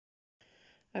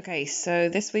Okay, so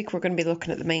this week we're going to be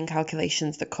looking at the main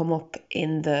calculations that come up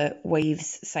in the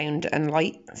waves, sound and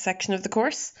light section of the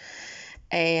course.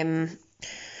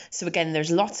 So again, there's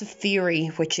lots of theory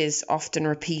which is often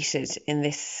repeated in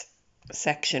this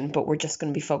section, but we're just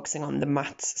going to be focusing on the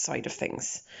maths side of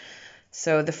things.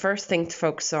 So the first thing to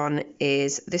focus on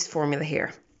is this formula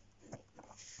here.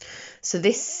 So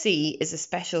this C is a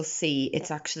special C.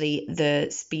 It's actually the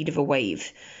speed of a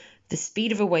wave. The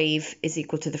speed of a wave is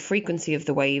equal to the frequency of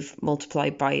the wave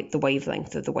multiplied by the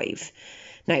wavelength of the wave.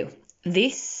 Now,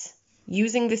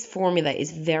 using this formula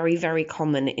is very, very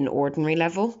common in ordinary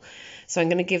level. So I'm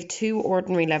going to give two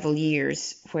ordinary level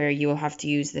years where you will have to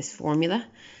use this formula.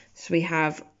 So we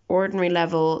have ordinary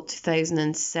level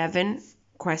 2007,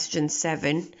 question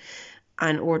 7,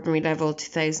 and ordinary level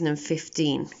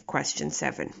 2015, question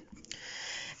 7.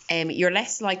 You're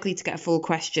less likely to get a full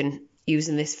question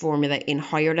using this formula in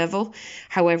higher level.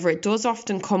 However, it does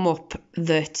often come up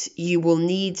that you will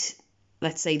need,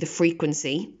 let's say, the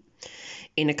frequency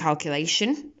in a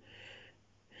calculation.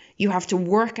 You have to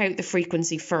work out the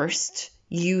frequency first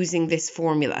using this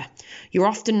formula. You're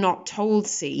often not told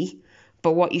C,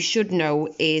 but what you should know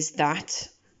is that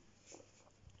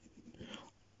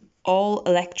all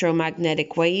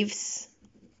electromagnetic waves,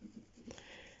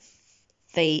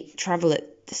 they travel at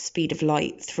the speed of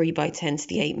light, 3 ×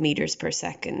 10⁸ meters per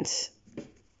second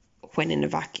when in a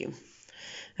vacuum.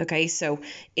 Okay, so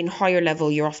in higher level,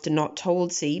 you're often not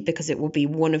told C because it will be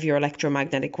one of your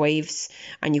electromagnetic waves,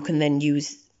 and you can then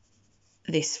use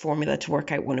this formula to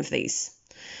work out one of these.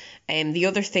 The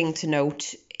other thing to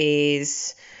note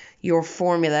is your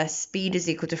formula, speed is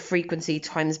equal to frequency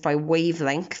times by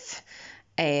wavelength.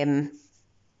 In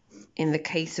the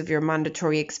case of your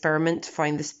mandatory experiment,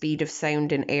 find the speed of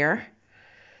sound in air.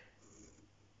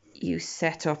 You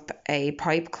set up a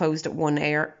pipe closed at one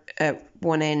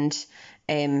end,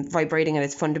 vibrating at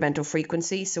its fundamental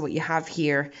frequency. So what you have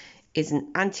here is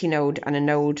an antinode and a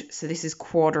node. So this is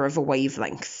quarter of a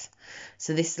wavelength.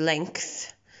 So this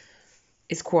length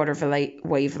is quarter of a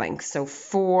wavelength. So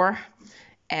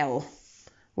 4L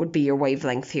would be your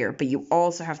wavelength here. But you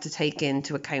also have to take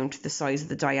into account the size of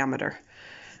the diameter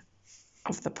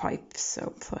of the pipe,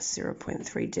 so plus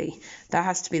 0.3D. That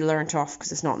has to be learnt off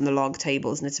because it's not in the log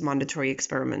tables and it's a mandatory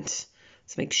experiment.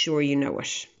 So make sure you know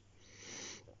it.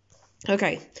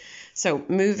 Okay, so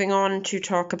moving on to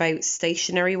talk about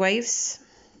stationary waves.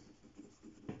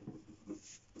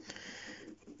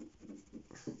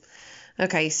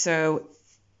 Okay, so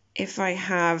if I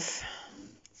have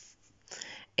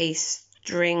a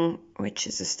string which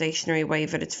is a stationary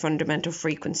wave at its fundamental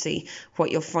frequency, what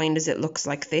you'll find is it looks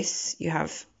like this. You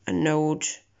have a node,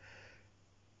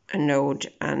 and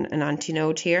an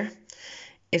antinode here.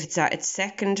 If it's at its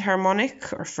second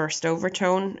harmonic or first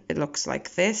overtone, it looks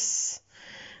like this.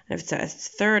 And if it's at its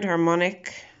third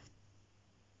harmonic,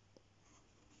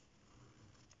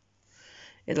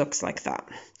 it looks like that.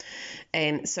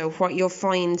 So what you'll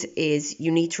find is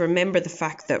you need to remember the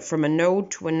fact that from a node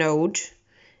to a node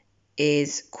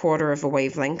is quarter of a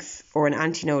wavelength, or an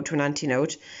antinode to an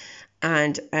antinode,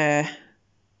 and a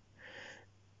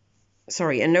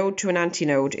node to an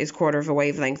antinode is quarter of a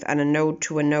wavelength, and a node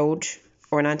to a node,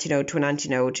 or an antinode to an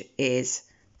antinode, is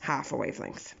half a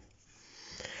wavelength.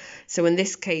 So in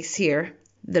this case here,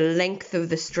 the length of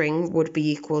the string would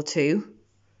be equal to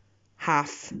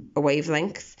half a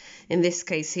wavelength. In this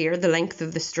case here, the length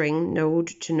of the string, node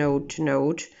to node to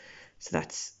node, so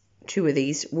that's two of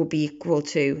these, will be equal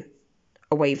to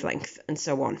a wavelength, and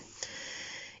so on.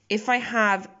 If I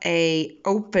have a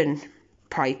open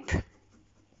pipe,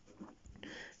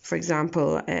 for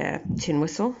example, a tin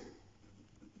whistle,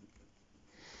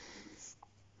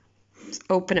 it's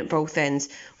open at both ends.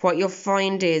 What you'll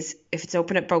find is if it's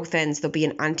open at both ends, there'll be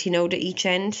an antinode at each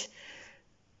end.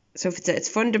 So if it's at its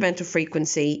fundamental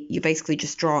frequency, you basically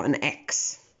just draw an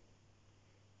X.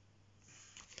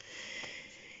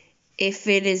 If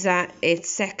it is at its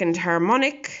second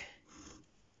harmonic,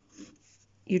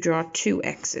 you draw two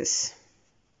X's.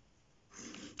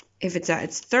 If it's at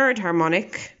its third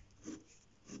harmonic,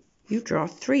 you draw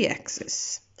three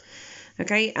X's.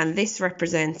 Okay, and this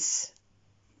represents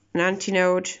an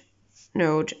antinode,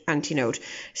 node, antinode.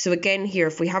 So again here,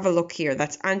 if we have a look here,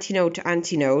 that's antinode to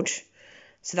antinode,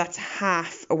 so that's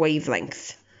half a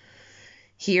wavelength.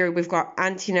 Here we've got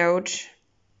antinode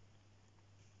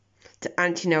to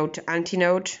antinode to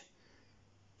antinode,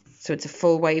 so it's a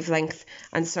full wavelength,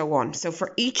 and so on. So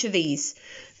for each of these,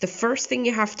 the first thing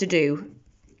you have to do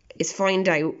is find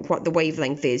out what the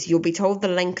wavelength is. You'll be told the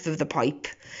length of the pipe,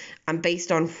 and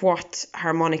based on what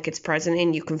harmonic it's present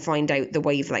in, you can find out the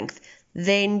wavelength.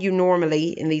 Then you normally,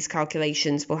 in these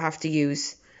calculations, will have to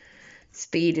use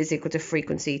speed is equal to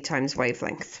frequency times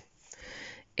wavelength.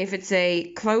 If it's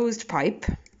a closed pipe,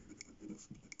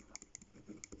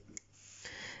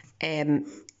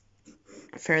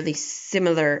 fairly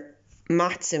similar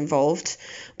maths involved,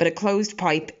 but a closed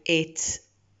pipe, it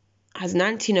has an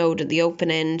antinode at the open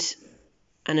end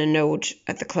and a node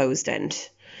at the closed end.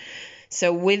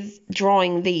 So with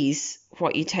drawing these,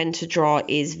 what you tend to draw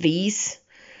is V's.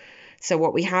 So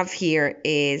what we have here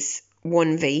is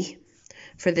 1V.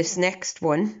 For this next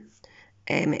one,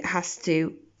 it has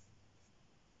to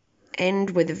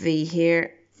end with a V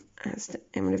here, it has to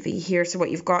end with a V here. So what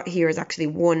you've got here is actually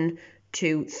 1,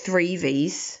 2, 3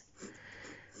 V's.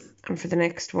 And for the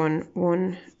next one,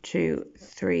 1, 2,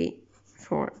 3,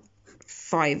 4,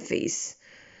 5 V's.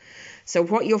 So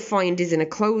what you'll find is in a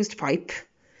closed pipe,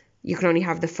 you can only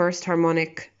have the first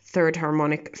harmonic, third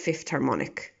harmonic, fifth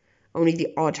harmonic. Only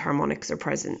the odd harmonics are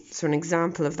present. So an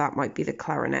example of that might be the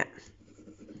clarinet.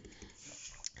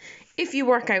 If you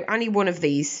work out any one of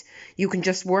these, you can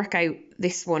just work out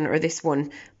this one or this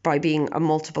one by being a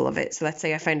multiple of it. So let's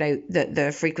say I found out that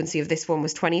the frequency of this one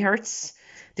was 20 hertz.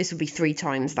 This would be 3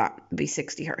 times that, would be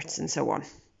 60 hertz, and so on.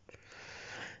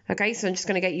 Okay, so I'm just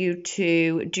going to get you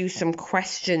to do some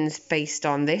questions based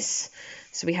on this.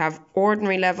 So we have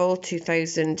ordinary level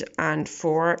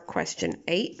 2004, question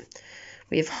 8.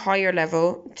 We have higher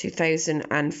level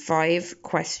 2005,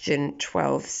 question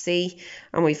 12C.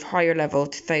 And we have higher level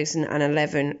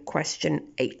 2011, question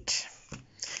 8.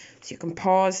 So you can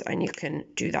pause and you can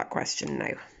do that question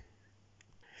now.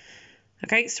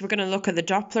 Okay, so we're going to look at the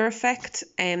Doppler effect.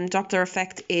 Doppler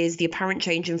effect is the apparent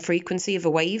change in frequency of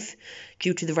a wave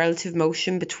due to the relative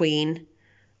motion between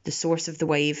the source of the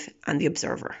wave and the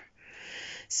observer.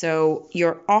 So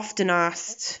you're often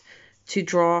asked to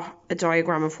draw a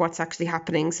diagram of what's actually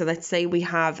happening. So let's say we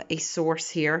have a source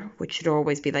here, which should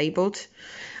always be labelled,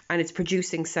 and it's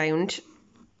producing sound.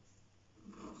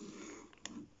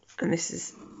 And this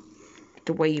is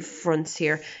the wave fronts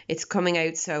here. It's coming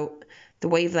out, so the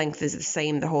wavelength is the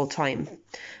same the whole time.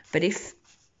 But if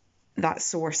that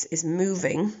source is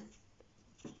moving,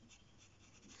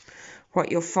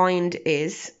 what you'll find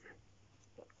is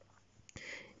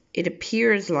it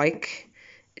appears like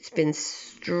it's been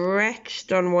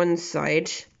stretched on one side.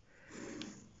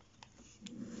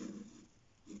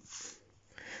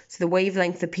 So the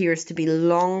wavelength appears to be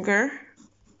longer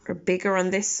or bigger on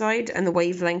this side, and the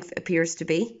wavelength appears to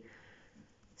be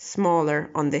smaller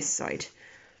on this side.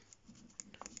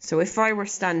 So if I were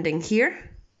standing here,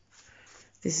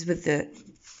 this is with the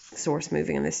source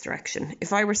moving in this direction.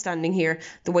 If I were standing here,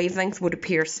 the wavelength would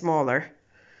appear smaller.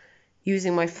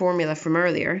 Using my formula from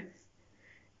earlier,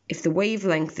 if the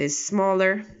wavelength is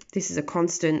smaller, this is a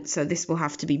constant, so this will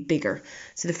have to be bigger.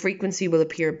 So the frequency will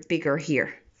appear bigger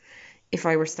here. If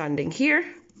I were standing here,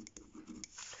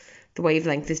 the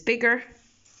wavelength is bigger,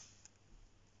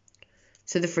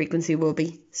 so the frequency will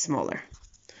be smaller.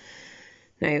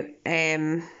 Now,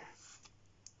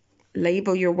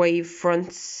 label your wave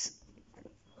fronts,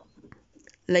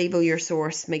 label your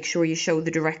source, make sure you show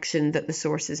the direction that the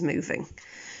source is moving.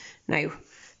 Now,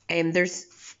 there's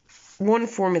one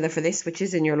formula for this, which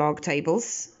is in your log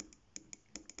tables,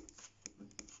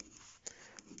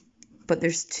 but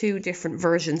there's 2 different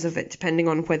versions of it, depending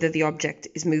on whether the object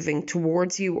is moving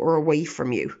towards you or away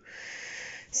from you.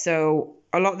 So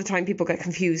a lot of the time people get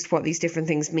confused what these different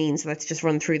things mean, so let's just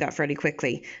run through that fairly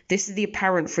quickly. This is the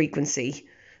apparent frequency,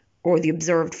 or the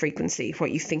observed frequency,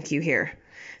 what you think you hear.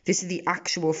 This is the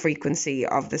actual frequency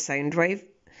of the sound wave.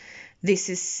 This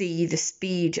is C, the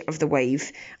speed of the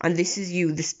wave, and this is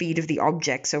U, the speed of the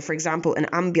object. So for example, an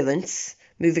ambulance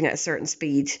moving at a certain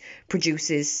speed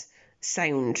produces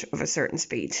sound of a certain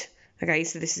speed. Okay,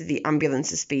 so this is the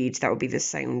ambulance's speed, that would be the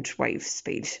sound wave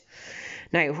speed.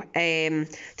 Now,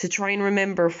 to try and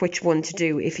remember which one to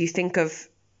do, if you think of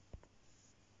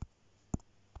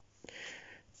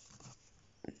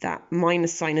that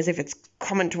minus sign as if it's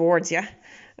coming towards you.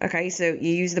 Okay, so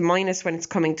you use the minus when it's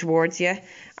coming towards you,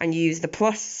 and you use the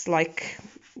plus like,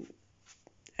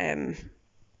 if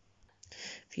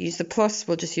you use the plus,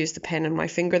 we'll just use the pen and my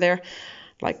finger there,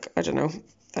 like, I don't know,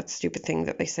 that stupid thing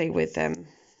that they say with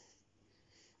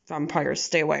vampires,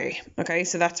 stay away. Okay,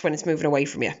 so that's when it's moving away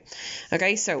from you.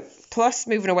 Okay, so plus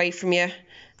moving away from you,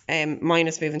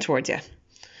 minus moving towards you.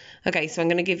 Okay, so I'm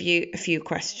going to give you a few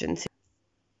questions.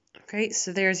 Okay,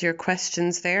 so there's your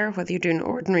questions there, whether you're doing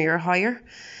ordinary or higher.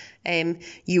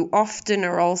 You often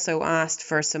are also asked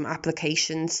for some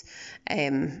applications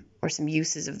or some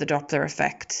uses of the Doppler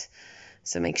effect.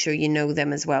 So make sure you know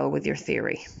them as well with your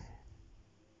theory.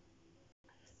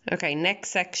 Okay, next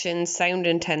section, sound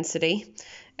intensity.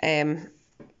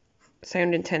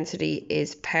 sound intensity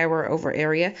is power over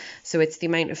area. So it's the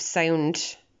amount of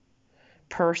sound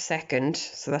per second.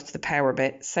 So that's the power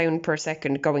bit, sound per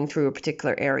second going through a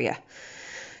particular area.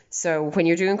 So when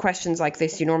you're doing questions like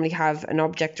this, you normally have an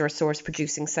object or a source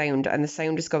producing sound, and the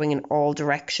sound is going in all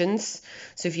directions.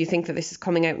 So if you think that this is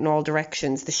coming out in all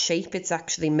directions, the shape it's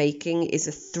actually making is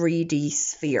a 3D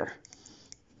sphere.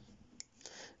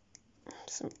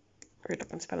 So, read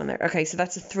up on spelling there. Okay, so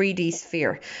that's a 3D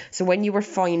sphere. So when you were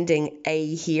finding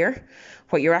A here,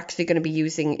 what you're actually going to be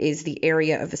using is the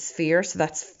area of a sphere. So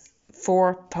that's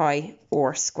 4 pi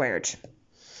r squared.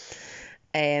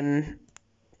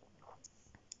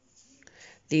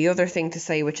 The other thing to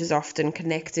say, which is often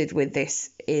connected with this,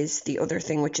 is the other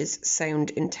thing, which is sound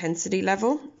intensity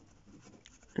level.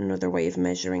 Another way of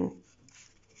measuring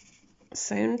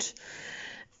sound.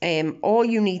 All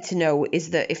you need to know is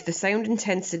that if the sound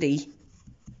intensity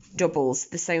doubles,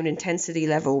 the sound intensity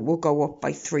level will go up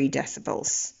by 3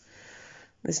 decibels.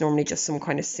 There's normally just some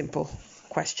kind of simple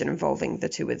question involving the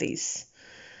two of these.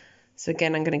 So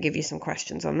again, I'm going to give you some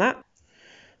questions on that.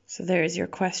 So there's your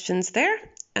questions there.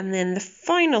 And then the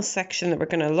final section that we're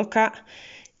going to look at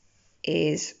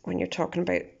is when you're talking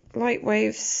about light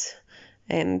waves.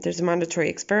 There's a mandatory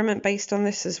experiment based on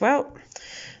this as well.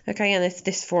 Okay, and it's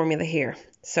this formula here.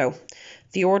 So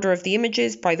the order of the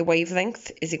images by the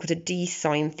wavelength is equal to d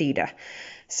sine theta.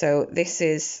 So this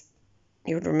is,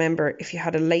 you would remember, if you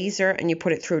had a laser and you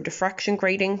put it through diffraction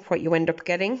grating, what you end up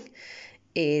getting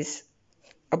is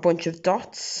a bunch of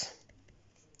dots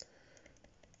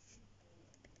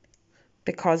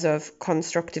because of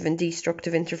constructive and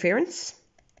destructive interference.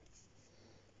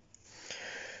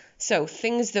 So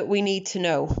things that we need to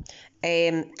know.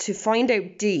 To find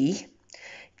out D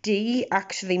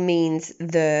actually means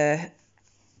the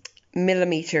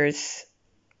millimeters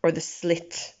or the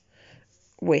slit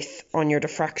width on your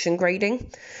diffraction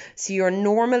grating. So you're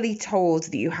normally told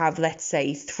that you have, let's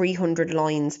say, 300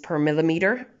 lines per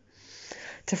millimeter.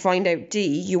 To find out D,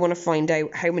 you want to find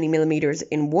out how many millimeters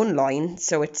in one line.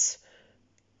 So it's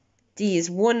D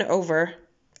is 1 over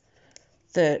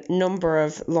the number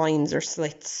of lines or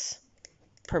slits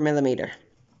per millimeter.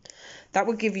 That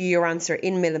would give you your answer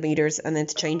in millimeters, and then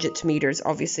to change it to meters,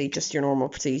 obviously just your normal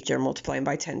procedure, multiplying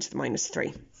by 10 to the minus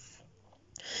 3.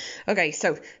 Okay,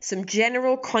 so some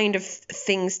general kind of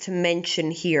things to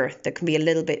mention here that can be a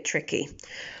little bit tricky.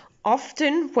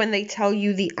 Often when they tell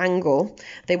you the angle,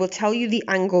 they will tell you the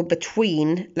angle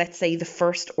between, let's say, the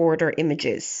first order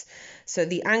images. So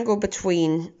the angle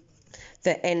between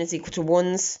the n is equal to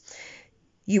 1s,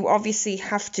 you obviously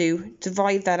have to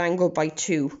divide that angle by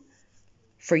 2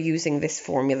 for using this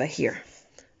formula here.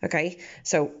 Okay,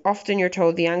 so often you're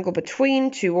told the angle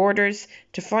between two orders.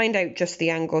 To find out just the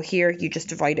angle here, you just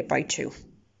divide it by 2.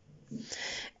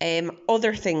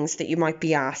 Other things that you might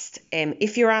be asked,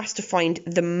 if you're asked to find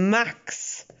the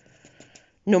max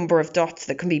number of dots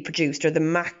that can be produced, or the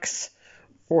max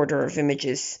order of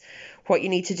images, what you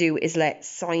need to do is let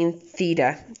sine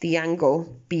theta, the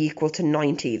angle, be equal to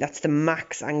 90. That's the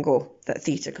max angle that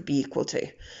theta could be equal to.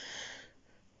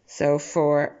 So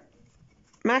for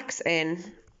max n,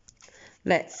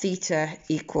 let theta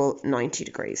equal 90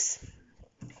 degrees.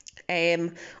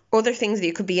 Other things that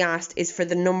you could be asked is for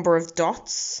the number of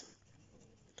dots.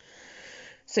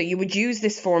 So you would use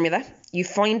this formula, you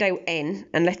find out n,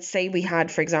 and let's say we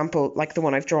had, for example, like the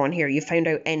one I've drawn here, you found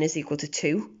out n is equal to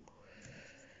 2.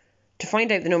 To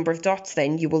find out the number of dots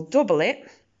then, you will double it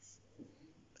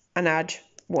and add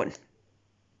 1.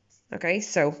 Okay,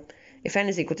 so if n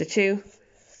is equal to 2,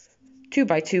 2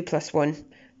 by 2 plus 1,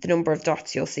 the number of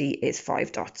dots you'll see is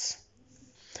 5 dots.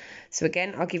 So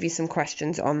again, I'll give you some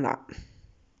questions on that.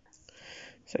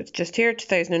 So it's just here,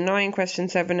 2009 question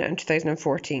 7 and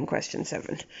 2014 question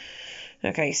 7.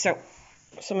 Okay, so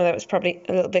some of that was probably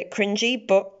a little bit cringy,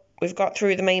 but we've got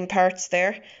through the main parts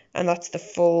there, and that's the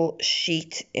full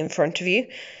sheet in front of you.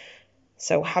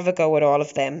 So have a go at all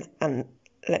of them and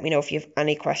let me know if you have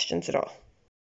any questions at all.